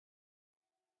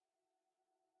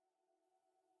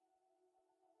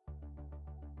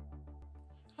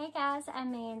Hey guys,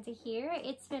 Amanda here.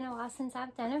 It's been a while since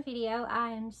I've done a video. I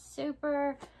am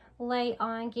super late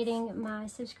on getting my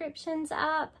subscriptions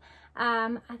up.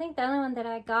 I think the only one that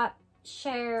I got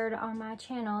shared on my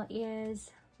channel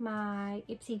is my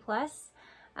Ipsy Plus.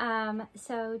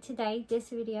 So today this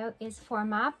video is for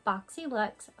my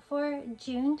BoxyLuxe for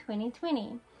June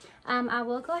 2020. I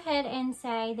will go ahead and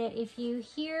say that if you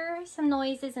hear some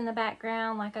noises in the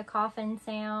background like a coughing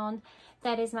sound,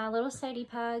 that is my little Sadie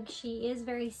pug. She is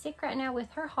very sick right now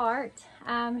with her heart.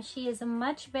 She is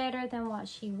much better than what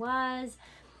she was.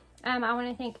 I want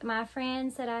to thank my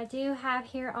friends that I do have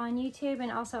here on YouTube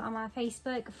and also on my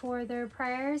Facebook for their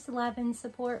prayers, love, and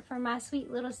support for my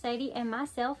sweet little Sadie and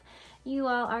myself. You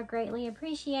all are greatly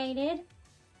appreciated.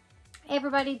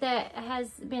 Everybody that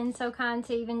has been so kind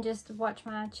to even just watch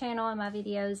my channel and my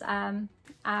videos,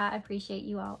 I appreciate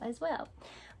you all as well.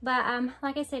 But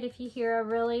like I said, if you hear a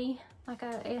really,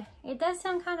 it does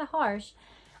sound kind of harsh,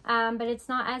 but it's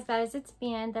not as bad as it's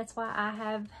been. That's why I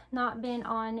have not been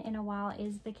on in a while,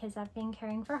 is because I've been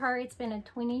caring for her. It's been a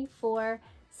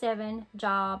 24/7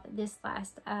 job this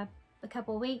last a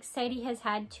couple weeks. Sadie has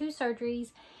had 2 surgeries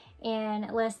in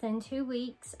less than 2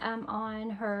 weeks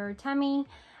on her tummy.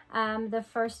 The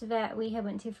first vet we had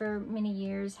went to for many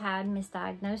years had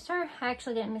misdiagnosed her. I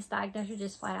actually didn't misdiagnose her,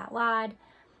 just flat out lied.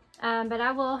 But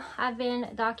I've been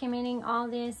documenting all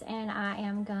this and I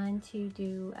am going to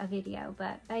do a video.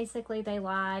 But basically they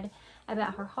lied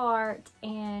about her heart,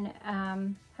 and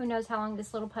who knows how long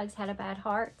this little pug's had a bad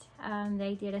heart.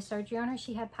 They did a surgery on her.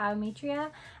 She had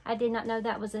pyometria. I did not know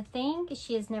that was a thing.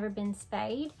 She has never been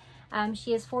spayed.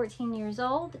 She is 14 years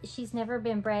old. She's never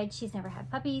been bred. She's never had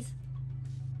puppies.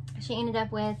 She ended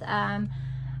up with an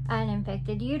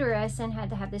infected uterus and had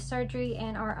to have this surgery,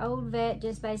 and our old vet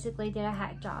just basically did a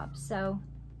hack job. So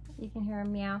you can hear her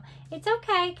meow. It's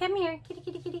okay, come here, kitty,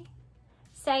 kitty, kitty.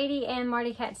 Sadie and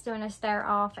Marty Cat's doing a stare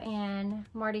off, and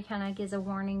Marty kind of gives a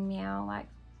warning meow, like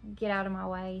get out of my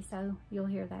way, so you'll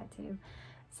hear that too.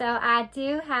 So I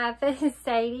do have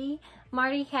Sadie,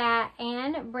 Marty Cat,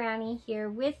 and Brownie here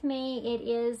with me. It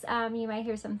is, you may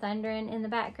hear some thundering in the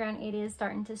background. It is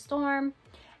starting to storm.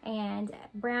 And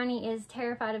Brownie is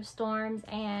terrified of storms,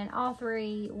 and all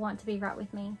 3 want to be right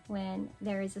with me when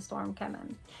there is a storm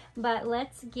coming. But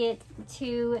let's get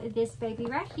to this baby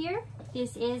right here.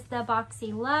 This is the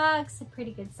BoxyLuxe, a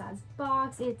pretty good sized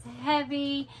box. It's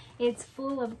heavy, it's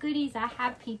full of goodies. I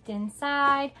have peeked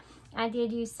inside. I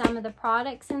did use some of the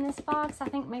products in this box. I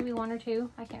think maybe 1 or 2,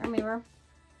 I can't remember.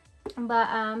 But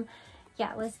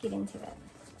yeah, let's get into it.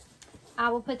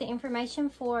 I will put the information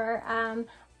for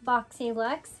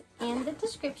BoxyLuxe in the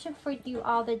description for you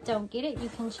all that don't get it. You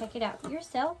can check it out for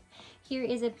yourself. Here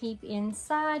is a peep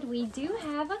inside. We do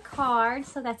have a card,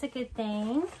 so that's a good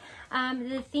thing.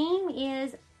 The theme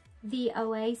is the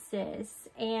Oasis,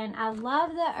 and I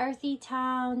love the earthy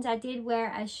tones. I did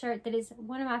wear a shirt that is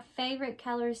one of my favorite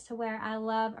colors to wear. I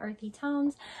love earthy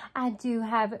tones. I do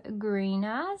have green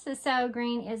eyes, so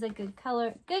green is a good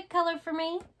color for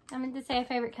me. I meant to say a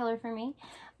favorite color for me,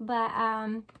 but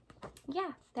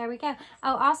yeah, there we go.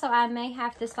 Oh, also, I may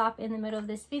have to stop in the middle of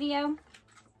this video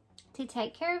to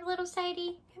take care of little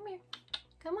Sadie. Come here.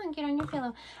 Come on, get on your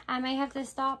pillow. I may have to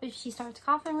stop if she starts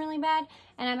coughing really bad,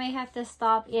 and I may have to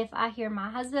stop if I hear my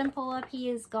husband pull up. He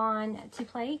is gone to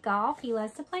play golf. He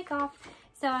loves to play golf.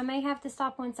 So I may have to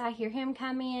stop once I hear him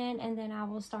come in, and then I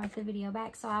will start the video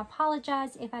back. So I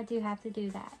apologize if I do have to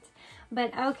do that.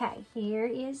 But okay, here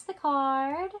is the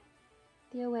card.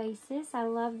 The Oasis. I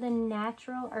love the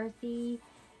natural earthy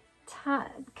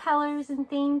colors and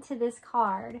theme to this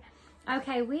card.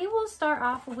 Okay, we will start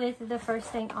off with the first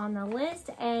thing on the list,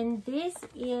 and this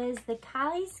is the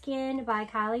Kylie Skin by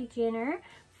Kylie Jenner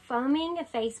Foaming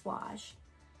Face Wash.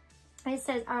 It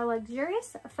says, our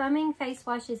luxurious foaming face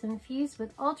wash is infused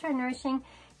with ultra-nourishing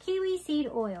kiwi seed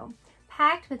oil,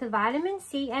 packed with vitamin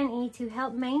C and E to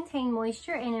help maintain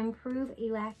moisture and improve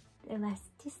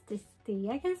elasticity.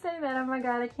 I can say that. Oh my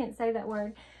god, I can't say that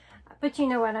word, but you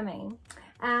know what I mean.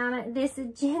 This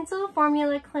gentle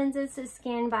formula cleanses the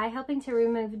skin by helping to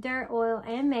remove dirt, oil,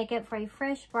 and makeup for a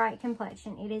fresh, bright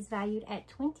complexion. It is valued at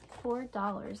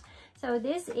 $24. So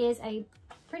this is a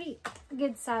pretty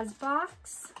good size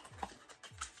box,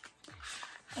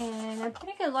 and I'm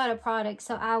putting a lot of products,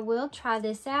 so I will try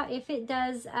this out. If it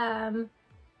does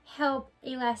help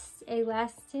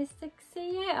elasticity,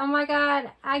 oh my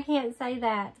god, I can't say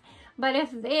that. But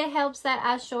if it helps that,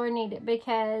 I sure need it,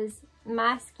 because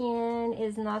my skin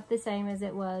is not the same as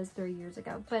it was 3 years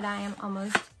ago. But I am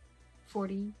almost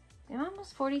 40. I'm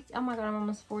almost 40. Oh my god, I'm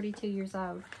almost 42 years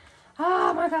old.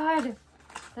 Oh my god,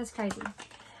 that's crazy.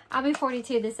 I'll be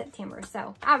 42 this September,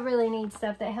 so I really need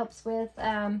stuff that helps with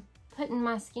putting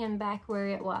my skin back where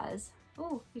it was.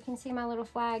 Oh, you can see my little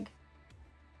flag.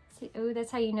 See, oh,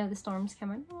 that's how you know the storm's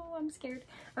coming. Oh, I'm scared.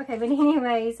 Okay, but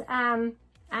anyways, I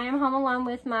am home alone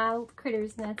with my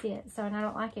critters, and that's it. So, and I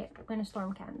don't like it when a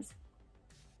storm comes.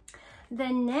 The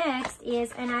next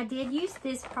is, and I did use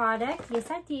this product. Yes,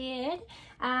 I did.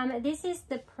 This is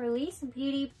the Police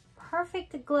Beauty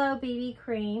Perfect Glow BB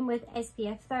Cream with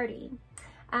SPF 30.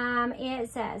 It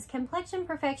says, complexion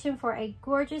perfection for a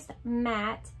gorgeous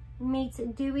matte meets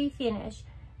dewy finish.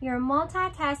 Your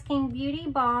multitasking beauty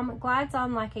balm glides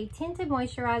on like a tinted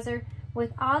moisturizer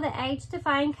with all the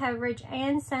age-defying coverage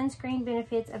and sunscreen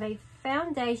benefits of a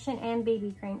foundation and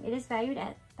BB cream. It is valued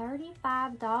at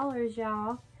 $35,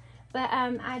 y'all. But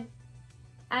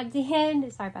I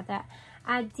did, sorry about that.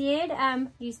 I did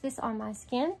use this on my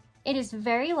skin. It is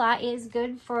very light. It is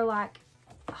good for like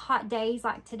hot days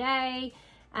like today.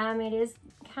 It is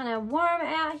kind of warm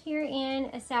out here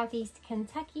in southeast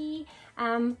Kentucky.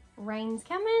 Rain's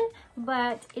coming,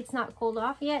 but it's not cooled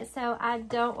off yet. So I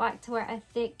don't like to wear a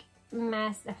thick I'm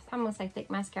gonna say thick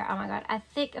mascara. Oh my God, a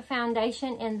thick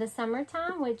foundation in the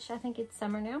summertime, which I think it's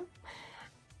summer now.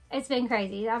 It's been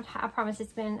crazy. I promise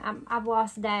it's been, I've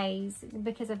lost days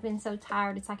because I've been so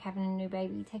tired. It's like having a new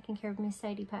baby, taking care of Miss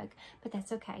Sadie Pug. But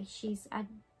that's okay. I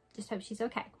just hope she's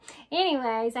okay.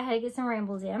 Anyways, I had to get some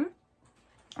rambles in.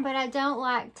 But I don't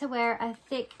like to wear a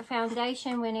thick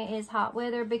foundation when it is hot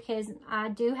weather because I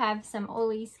do have some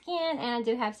oily skin and I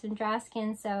do have some dry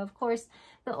skin. So, of course,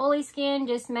 the oily skin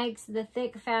just makes the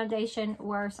thick foundation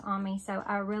worse on me. So,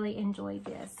 I really enjoy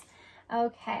this.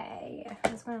 Okay,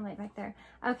 I was going to lay it back there.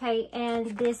 Okay, and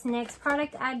this next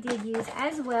product I did use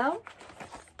as well.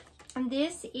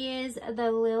 This is the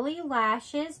Lily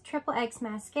Lashes Triple X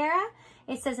Mascara.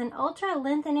 It says an ultra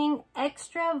lengthening,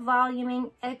 extra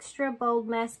voluming, extra bold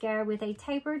mascara with a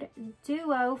tapered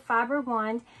duo fiber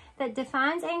wand that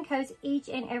defines and coats each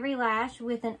and every lash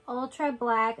with an ultra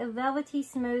black, velvety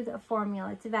smooth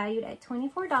formula. It's valued at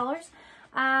 $24.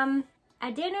 I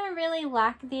didn't really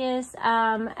like this.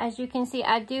 As you can see,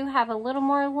 I do have a little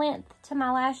more length to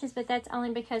my lashes, but that's only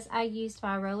because I used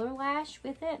my roller lash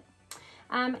with it.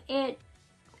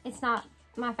 It's not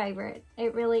my favorite.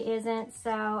 It really isn't.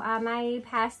 So I may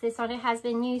pass this on. It has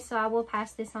been used, so I will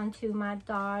pass this on to my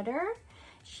daughter.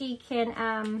 She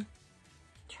can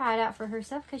try it out for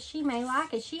herself because she may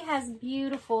like it. She has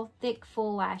beautiful, thick,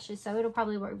 full lashes, so it'll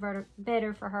probably work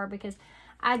better for her because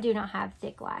I do not have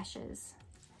thick lashes.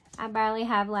 I barely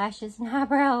have lashes and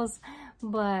eyebrows,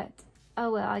 but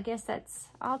oh well, I guess that's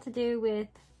all to do with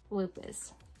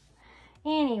lupus.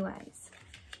 Anyways,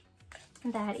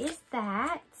 that is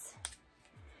that.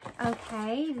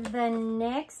 Okay, the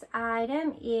next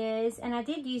item is, and I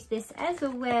did use this as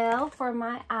well for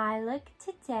my eye look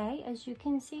today, as you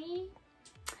can see.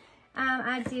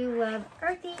 I do love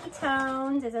earthy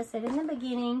tones, as I said in the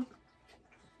beginning.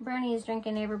 Brownie is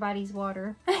drinking everybody's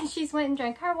water. She's went and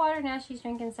drank her water. Now she's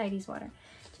drinking Sadie's water.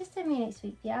 Just a minute,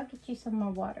 sweetie. I'll get you some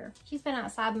more water. She's been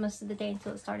outside most of the day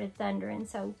until it started thundering,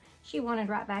 so she wanted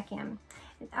right back in.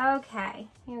 Okay,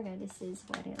 here we go. This is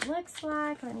what it looks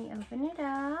like. Let me open it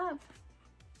up.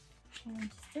 In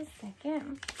just a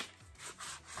second.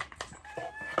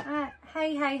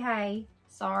 Hey.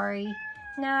 Sorry.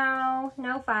 No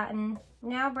fighting.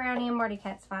 Now Brownie and Marty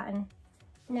Cat's fighting.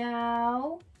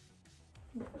 No.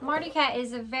 Marty Cat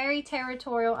is very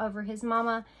territorial over his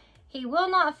mama. He will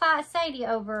not fight Sadie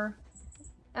over...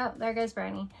 Oh, there goes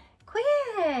Brownie.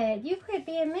 Quit! You quit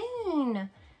being mean.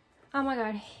 Oh my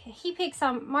God.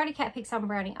 Marty Cat picks on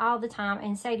Brownie all the time,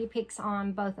 and Sadie picks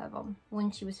on both of them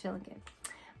when she was feeling good.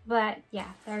 But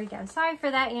yeah, there we go. Sorry for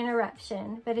that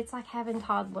interruption, but it's like having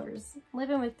toddlers.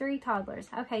 Living with 3 toddlers.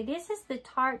 Okay, this is the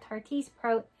Tarte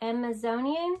Pro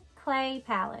Amazonian Clay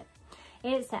Palette.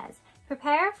 It says,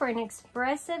 prepare for an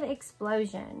expressive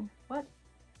explosion. What?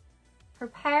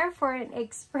 Prepare for an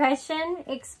expression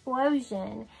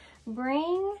explosion.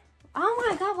 Bring... Oh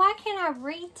my God, why can't I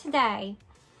read today?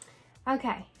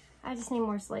 Okay, I just need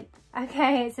more sleep.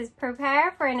 Okay, it says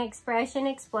prepare for an expression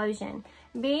explosion.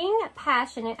 Being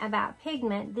passionate about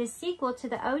pigment, this sequel to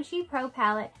the OG Pro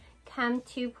palette come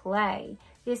to play.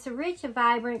 This rich,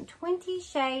 vibrant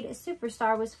 20-shade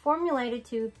superstar was formulated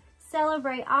to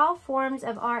celebrate all forms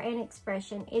of art and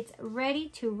expression. It's ready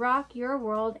to rock your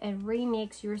world and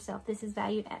remix yourself. This is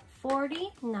valued at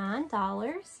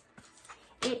 $49.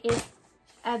 It is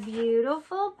a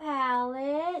beautiful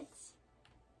palette.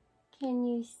 Can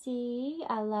you see?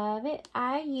 I love it.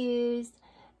 I used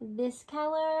this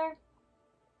color.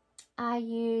 I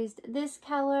used this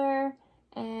color.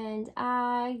 And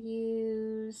I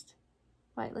used...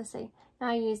 Wait, let's see.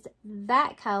 I used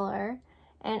that color,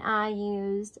 and I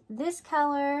used this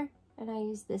color, and I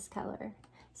used this color.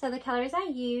 So the colors I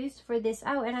used for this,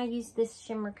 oh, and I used this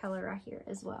shimmer color right here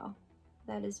as well.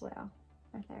 That as well,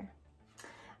 right there.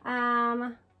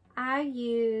 I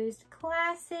used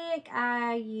classic,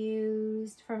 I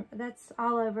used from, that's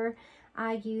all over.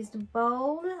 I used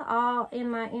bold all in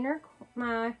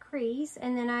my crease,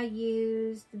 and then I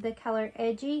used the color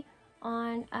edgy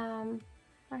on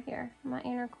right here, my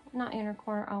not inner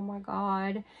corner, oh my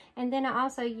god. And then I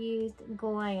also used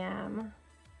glam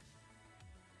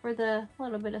for the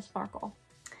little bit of sparkle.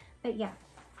 But yeah,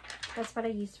 that's what I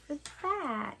used for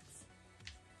that.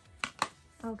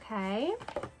 Okay.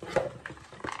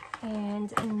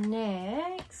 And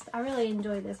next, I really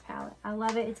enjoy this palette. I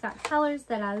love it. It's got colors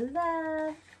that I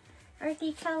love.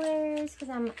 Earthy colors, because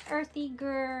I'm an earthy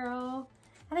girl.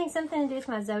 I think something to do with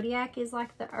my zodiac is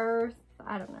like the earth.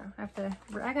 I don't know.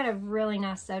 I got a really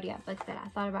nice zodiac book that I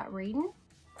thought about reading.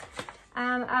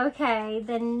 Okay,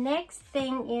 the next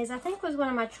thing is, I think was one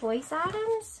of my choice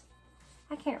items.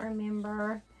 I can't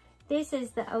remember. This is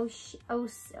the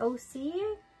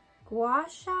Xoxo Gua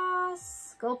Sha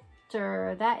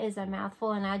Sculptor. That is a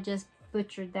mouthful, and I just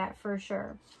butchered that for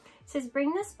sure. It says,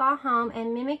 bring the spa home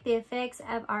and mimic the effects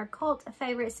of our cult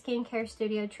favorite skincare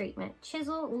studio treatment.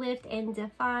 Chisel, lift, and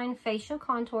define facial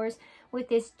contours with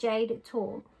this jade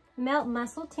tool. Melt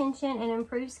muscle tension and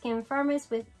improve skin firmness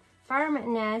with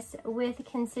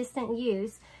consistent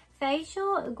use.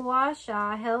 Facial Gua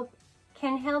Sha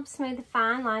can help smooth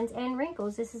fine lines and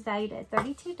wrinkles. This is valued at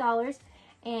 $32.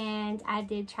 And I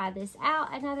did try this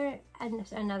out another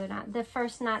night. The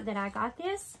first night that I got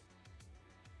this.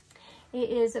 It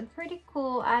is pretty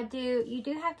cool. You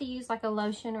do have to use like a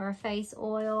lotion or a face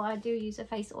oil. I do use a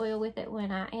face oil with it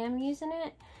when I am using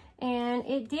it. And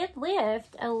it did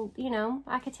lift, you know,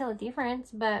 I could tell a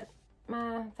difference, but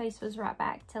my face was right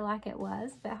back to like it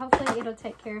was. But hopefully it'll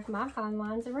take care of my fine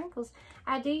lines and wrinkles.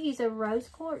 I do use a rose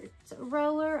quartz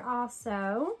roller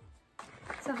also.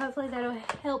 So hopefully that'll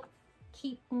help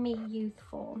keep me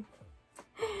youthful.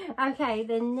 Okay,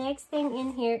 the next thing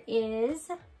in here is,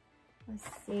 let's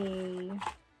see.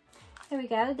 Here we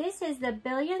go. This is the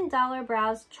Billion Dollar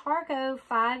Brows Charcoal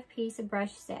 5-piece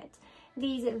brush set.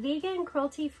 These vegan,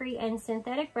 cruelty-free, and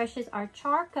synthetic brushes are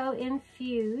charcoal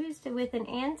infused with an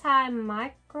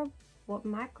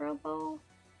anti-microbial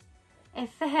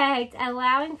effect,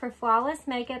 allowing for flawless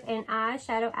makeup and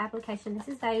eyeshadow application. This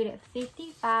is valued at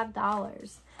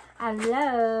 $55. I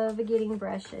love getting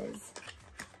brushes.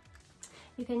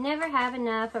 You can never have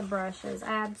enough of brushes,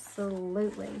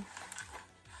 absolutely.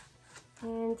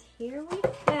 And here we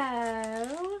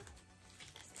go.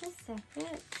 Just a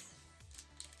second.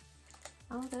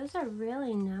 Oh, those are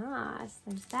really nice.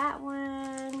 There's that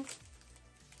one.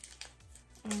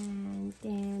 And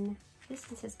then this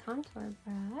one says contour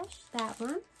brush, that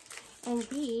one. And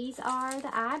these are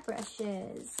the eye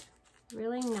brushes.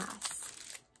 Really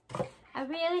nice. A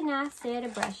really nice set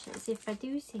of brushes, if I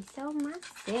do say so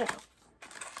myself.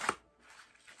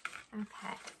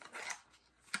 Okay.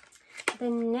 The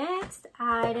next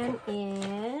item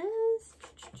is,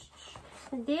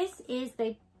 this is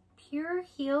the Pure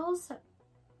Heals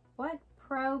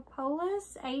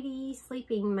Propolis 80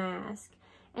 Sleeping Mask.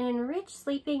 An enriched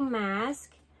sleeping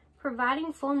mask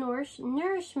providing full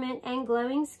nourishment and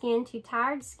glowing skin to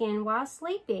tired skin while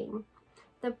sleeping.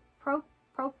 The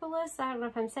propolis, I don't know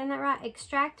if I'm saying that right,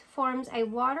 extract forms a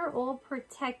water oil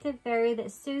protective barrier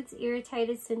that soothes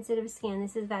irritated, sensitive skin.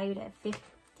 This is valued at $15,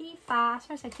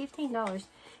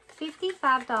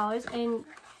 and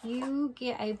you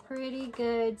get a pretty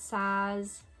good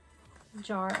size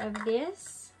jar of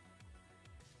this.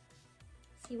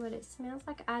 See what it smells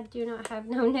like. I do not have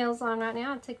no nails on right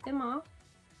now. I took them off.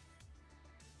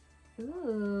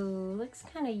 Ooh, looks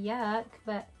kind of yuck,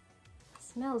 but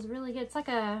smells really good. It's like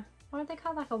a, what are they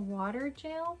called? Like a water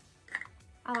gel?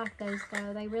 I like those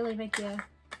though. They really make you,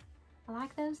 I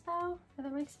like those though. Does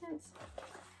that make sense?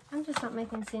 I'm just not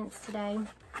making sense today,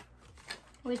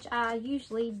 which I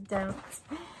usually don't.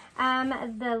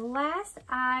 The last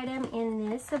item in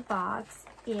this box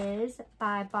is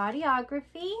by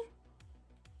Bodyography.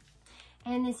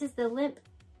 And this is the Lip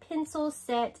Pencil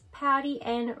Set Pouty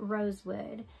and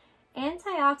Rosewood.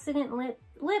 Antioxidant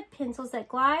lip pencils that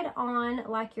glide on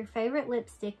like your favorite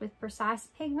lipstick with precise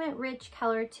pigment-rich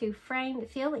color to frame,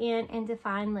 fill in, and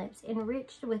define lips.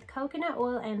 Enriched with coconut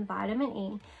oil and vitamin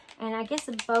E. And I guess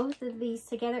both of these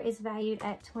together is valued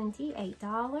at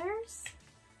 $28.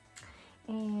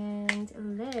 And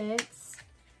let's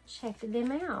check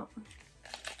them out.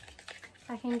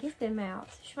 I can get them out.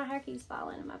 My hair keeps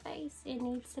falling in my face. It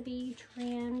needs to be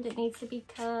trimmed. It needs to be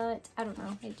cut. I don't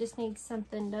know. It just needs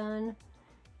something done.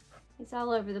 It's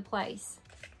all over the place.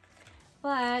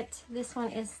 But this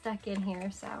one is stuck in here,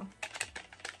 so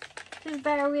just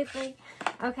bear with me.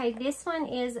 Okay, this one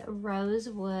is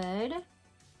Rosewood.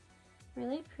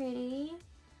 Really pretty.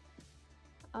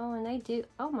 Oh, and they do,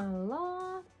 oh my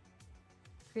lord.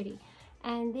 Pretty.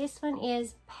 And this one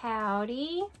is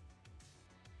Pouty.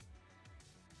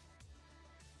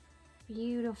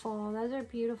 Beautiful. Those are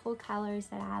beautiful colors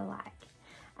that I like.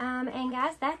 And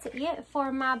guys, that's it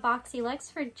for my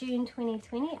BoxyLuxe for June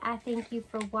 2020. I thank you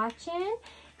for watching,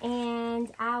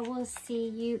 and I will see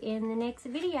you in the next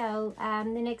video. The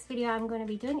next video I'm going to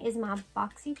be doing is my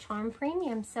BoxyCharm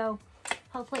Premium. So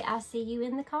hopefully I'll see you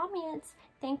in the comments.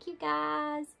 Thank you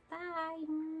guys. Bye.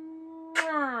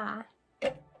 Mwah.